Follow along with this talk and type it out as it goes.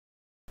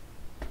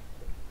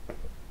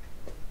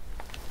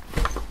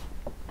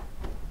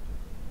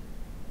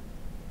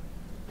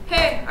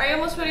Are you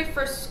almost ready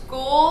for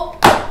school?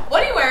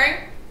 What are you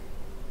wearing?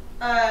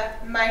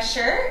 My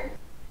shirt?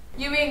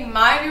 You mean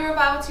my New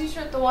Revival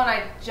t-shirt, the one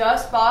I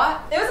just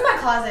bought? It was in my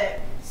closet.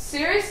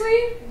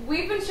 Seriously?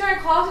 We've been sharing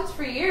closets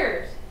for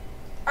years.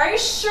 Are you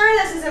sure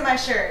this isn't my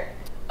shirt?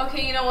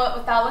 Okay, you know what?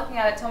 Without looking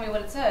at it, tell me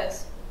what it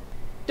says.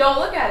 Don't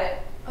look at it.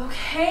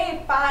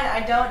 Okay, fine.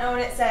 I don't know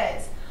what it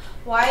says.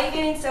 Why are you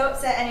getting so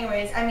upset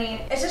anyways? I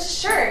mean, it's just a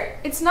shirt.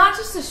 It's not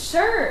just a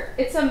shirt.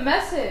 It's a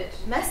message.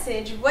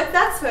 Message? What's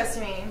that supposed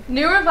to mean?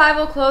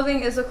 Newrevival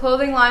Clothing is a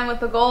clothing line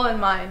with a goal in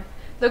mind.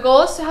 The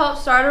goal is to help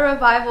start a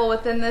revival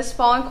within this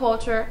fallen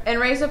culture and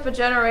raise up a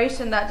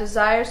generation that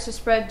desires to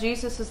spread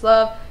Jesus'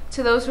 love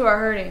to those who are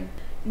hurting.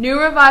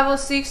 Newrevival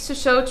seeks to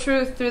show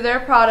truth through their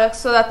products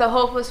so that the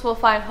hopeless will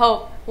find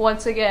hope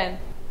once again.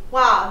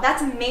 Wow,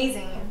 that's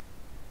amazing.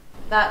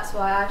 That's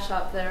why I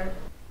shop there.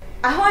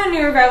 I want a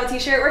Newrevival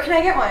t-shirt. Where can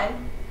I get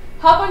one?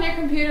 Hop on your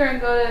computer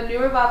and go to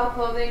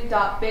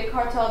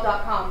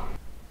newrevivalclothing.bigcartel.com.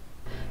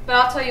 But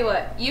I'll tell you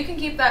what, you can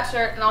keep that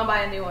shirt and I'll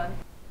buy a new one.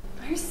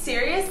 Are you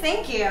serious?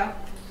 Thank you.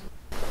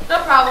 No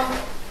problem.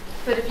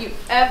 But if you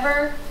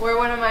ever wear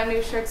one of my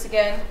new shirts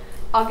again,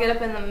 I'll get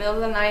up in the middle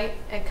of the night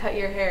and cut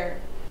your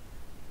hair.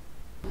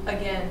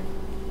 Again.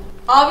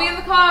 I'll be in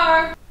the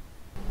car.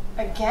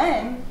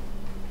 Again?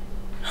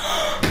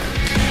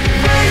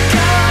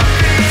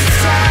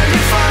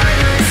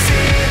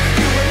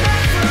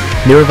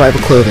 Newrevival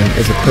Clothing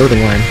is a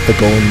clothing line with a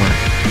goal in mind.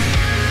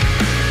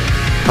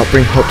 Help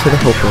bring hope to the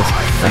hopeless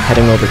by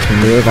heading over to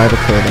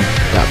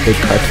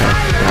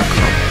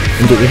newrevivalclothing.bigcartel.com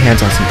and get your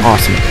hands on some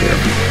awesome apparel.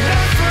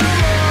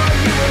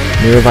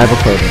 Newrevival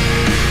Clothing.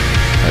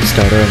 Let's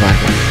start a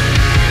revival.